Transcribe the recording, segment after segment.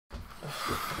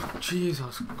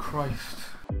Jesus Christ.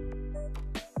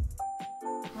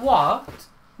 What?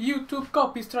 YouTube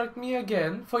copy strike me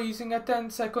again for using a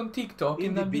 10-second TikTok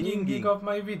in the beginning of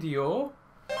my video?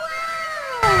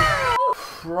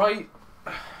 Right.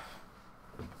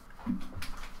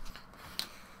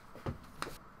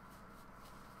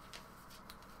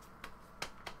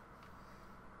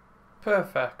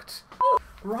 Perfect.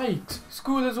 Right,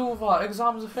 school is over,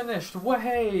 exams are finished,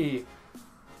 wahey!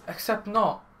 Except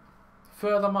not.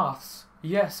 Further maths.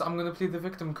 Yes, I'm gonna play the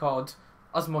victim card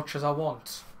as much as I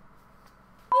want.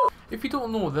 If you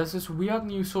don't know, there's this weird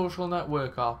new social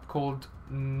network app called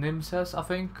Nimses, I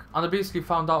think. And I basically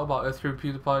found out about it through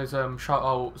PewDiePie's shout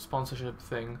out sponsorship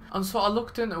thing. And so I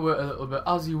looked into it a little bit,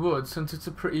 as you would, since it's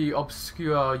a pretty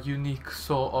obscure, unique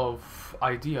sort of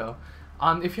idea.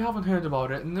 And if you haven't heard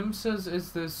about it, Nimses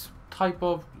is this type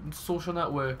of social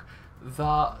network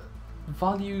that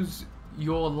values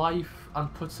your life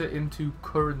and puts it into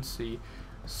currency.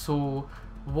 So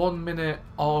 1 minute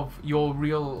of your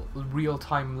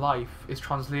real-time life is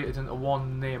translated into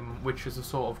 1 nim, which is a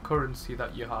sort of currency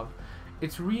that you have.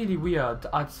 It's really weird.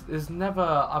 I've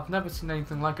never seen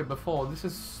anything like it before. This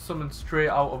is something straight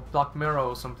out of Black Mirror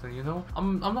or something, you know?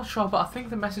 I'm not sure, but I think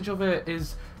the message of it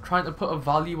is trying to put a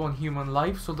value on human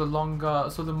life. So the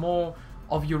more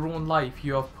of your own life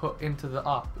you have put into the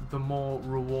app, the more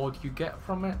reward you get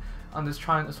from it. And it's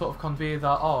trying to sort of convey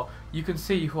that, oh, you can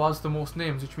see who has the most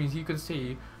names, which means you can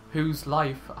see whose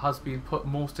life has been put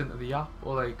most into the app.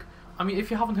 Or like, I mean,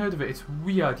 if you haven't heard of it, it's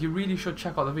weird. You really should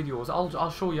check out the videos. I'll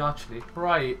show you actually.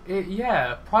 Right,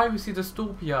 yeah, privacy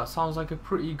dystopia sounds like a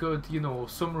pretty good, you know,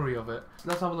 summary of it.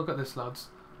 Let's have a look at this, lads.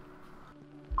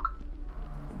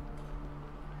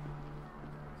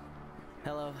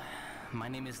 Hello, my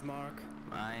name is Mark.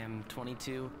 I am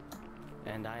 22,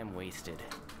 and I am wasted.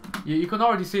 Yeah, you can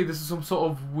already see this is some sort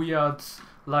of weird,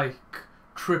 like,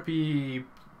 trippy,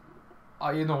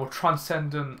 you know,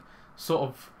 transcendent sort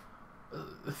of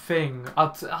thing.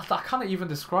 I can't even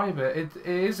describe it. It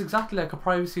is exactly like a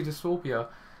privacy dystopia,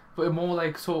 but more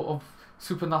like sort of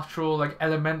supernatural, like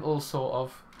elemental sort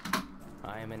of.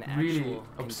 I am an really actual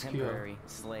contemporary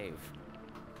slave.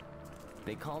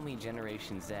 They call me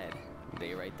Generation Z.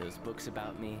 They write those books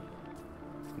about me.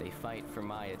 They fight for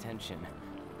my attention.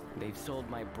 They've sold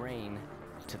my brain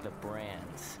to the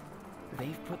brands.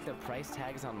 They've put the price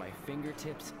tags on my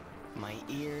fingertips, my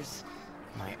ears,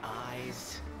 my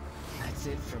eyes. That's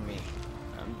it for me.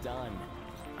 I'm done.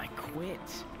 I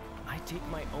quit. I take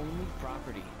my only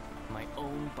property, my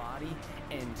own body,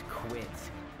 and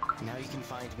quit. Now you can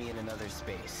find me in another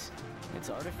space. It's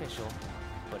artificial,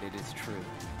 but it is true.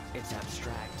 It's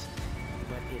abstract,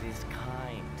 but it is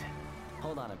kind.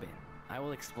 Hold on a bit. I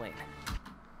will explain.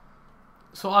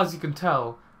 So as you can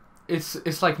tell,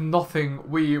 it's like nothing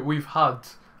we've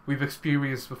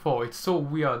experienced before. It's so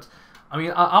weird. I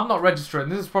mean, I'm not registering.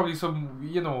 This is probably some,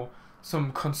 you know,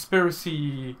 some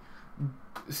conspiracy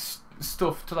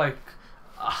stuff to like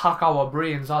hack our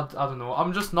brains. I don't know.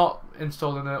 I'm just not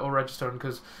installing it or registering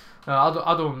because I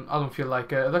don't feel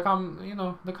like it. There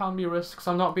can be risks.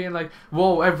 I'm not being like,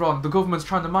 whoa, everyone, the government's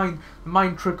trying to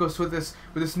mind trick us with this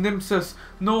Nimses.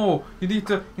 No, you need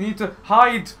to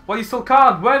hide while you still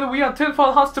can. Wear the weird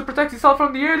tinfoil hats to protect yourself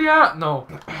from the area. No.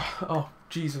 Oh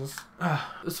Jesus.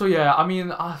 So yeah, I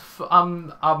mean,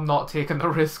 I'm not taking the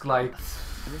risk. Like,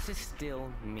 this is still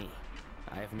me.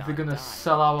 I have not they're gonna died.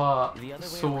 sell our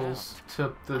souls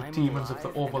to the demons of the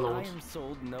alive, overlord. I am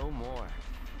sold no more.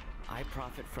 I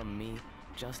profit from me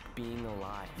just being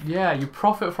alive. Yeah, you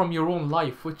profit from your own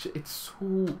life, which it's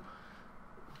so.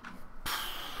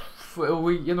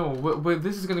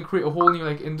 This is gonna create a whole new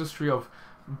like industry of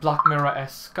Black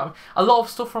Mirror-esque. A lot of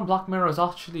stuff from Black Mirror has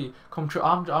actually come true.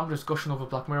 I'm just gushing over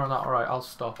Black Mirror now. Alright, I'll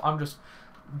stop.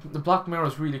 The Black Mirror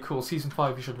is really cool. Season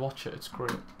 5, you should watch it. It's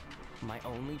great. My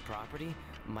only property,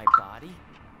 my body,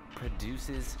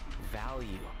 produces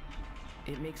value.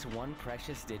 It makes 1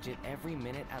 precious digit every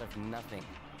minute out of nothing.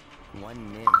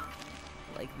 1 nim.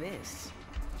 Like this.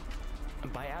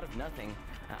 By out of nothing,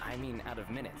 I mean out of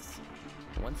minutes.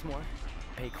 Once more,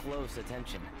 pay close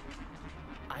attention.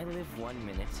 I live 1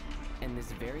 minute, and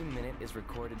this very minute is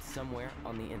recorded somewhere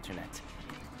on the internet.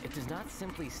 It does not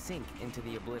simply sink into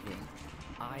the oblivion.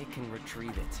 I can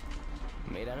retrieve it.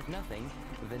 Made out of nothing,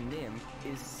 the nim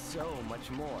is so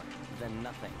much more than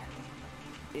nothing.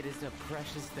 It is a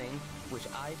precious thing which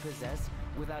I possess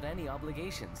without any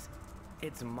obligations.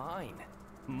 It's mine.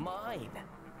 Mine.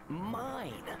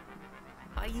 Mine.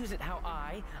 I use it how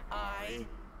I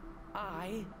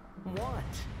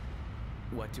want.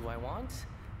 What do I want?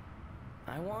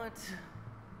 I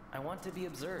want to be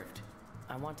observed.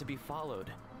 I want to be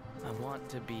followed. I want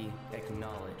to be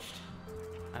acknowledged.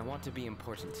 I want to be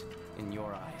important in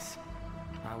your eyes.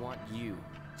 I want you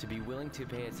to be willing to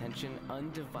pay attention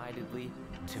undividedly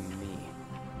to me.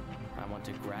 I want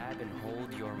to grab and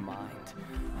hold your mind.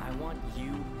 I want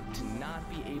you to not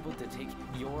be able to take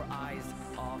your eyes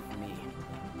off me.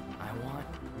 I want,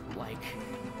 like,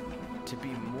 to be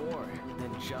more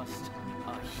than just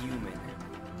a human,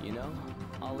 you know?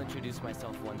 I'll introduce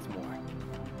myself once more.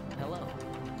 Hello,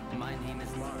 my name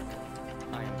is Mark.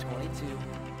 I am 22.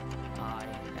 I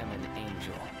am an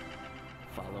angel.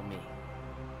 Follow me.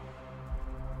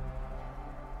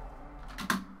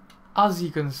 As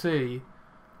you can see,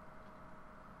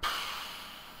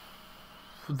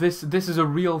 this is a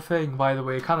real thing, by the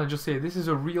way. Can I just say this is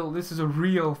a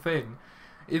real thing.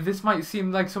 This might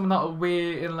seem like some that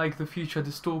way in like the future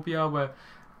dystopia where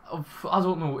I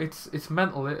don't know, it's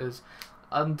mental, it is.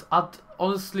 And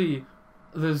honestly,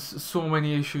 there's so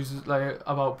many issues like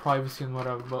about privacy and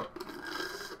whatever, but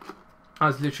I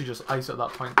was literally just ice at that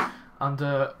point. And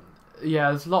yeah,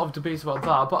 there's a lot of debates about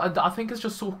that, but I think it's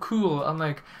just so cool, and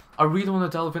like I really want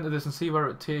to delve into this and see where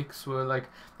it takes. Where like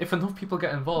if enough people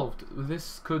get involved,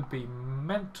 this could be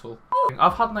mental.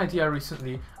 I've had an idea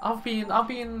recently. I've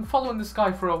been following this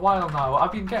guy for a while now.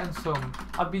 I've been getting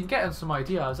some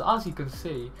ideas. As you can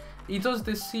see, he does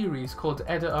this series called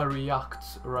Editor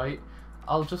Reacts, right?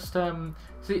 I'll just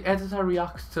see, Editor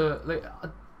Reacts to like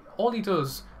all he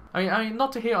does. I mean,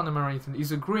 not to hate on him or anything.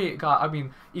 He's a great guy. I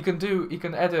mean, he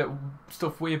can edit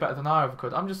stuff way better than I ever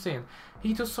could. I'm just saying,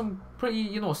 he does some pretty,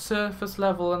 you know, surface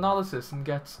level analysis and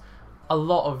gets a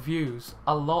lot of views.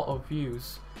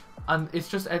 And it's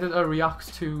just Editor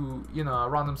Reacts to, you know,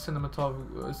 random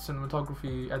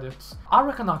cinematography edits. I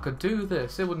reckon I could do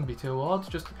this. It wouldn't be too hard.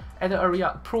 Just Editor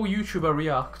React, pro YouTuber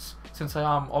reacts. Since I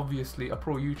am obviously a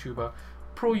pro YouTuber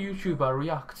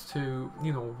reacts to,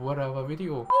 you know, whatever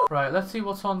video. Right, let's see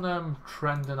what's on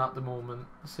trending at the moment.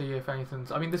 See if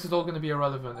anything's. I mean, this is all going to be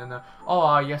irrelevant. And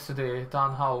yesterday,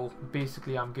 Dan Howell,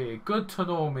 basically I'm gay. Good to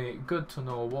know, mate. Good to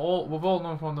know. We've all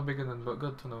known from the beginning, but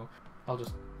good to know.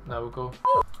 There we go.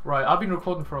 Right, I've been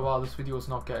recording for a while. This video is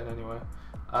not getting anywhere.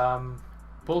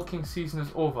 Bulking season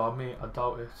is over, mate. I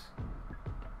doubt it.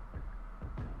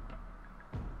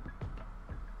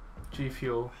 G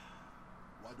Fuel.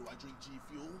 Why do I drink G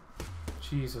Fuel?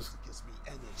 Jesus. It gives me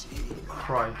energy.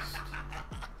 Christ.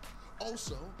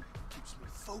 Also, keeps me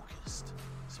focused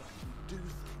so I can do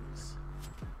things.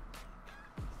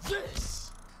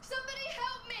 This! Somebody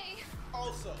help me!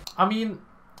 Also, I mean,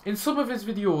 in some of his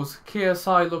videos,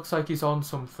 KSI looks like he's on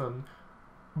something,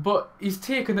 but he's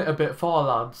taken it a bit far,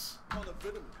 lads. ton of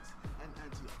vitamins and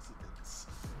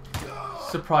antioxidants.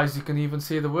 Surprised you can even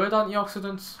say the word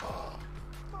antioxidants.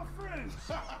 My friends!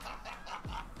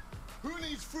 Who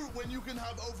needs fruit when you can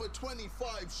have over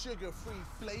 25 sugar-free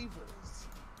flavors?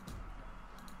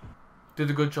 Did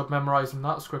a good job memorizing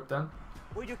that script then.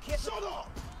 Will you kiss? Shut up!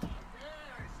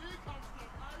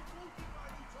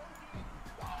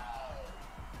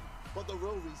 But the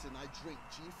real reason I drink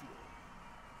G Fuel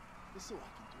is so I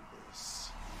can do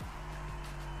this.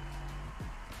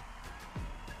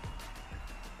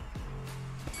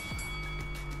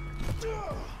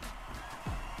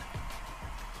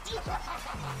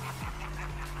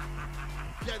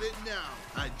 Get it now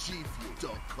at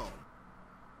gfuel.com.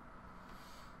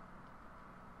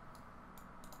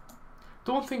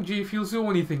 Don't think G Fuel's the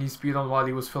only thing he's been on while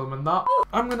he was filming that.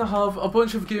 I'm gonna have a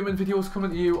bunch of gaming videos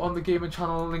coming to you on the gaming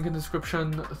channel, link in the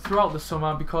description, throughout the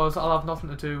summer because I'll have nothing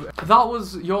to do. That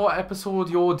was your episode,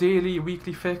 your daily,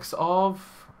 weekly fix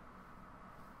of...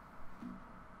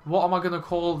 What am I gonna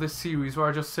call this series where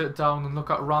I just sit down and look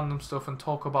at random stuff and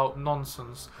talk about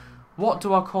nonsense? What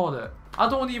do I call it? I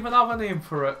don't even have a name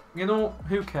for it. You know,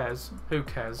 who cares? Who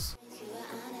cares?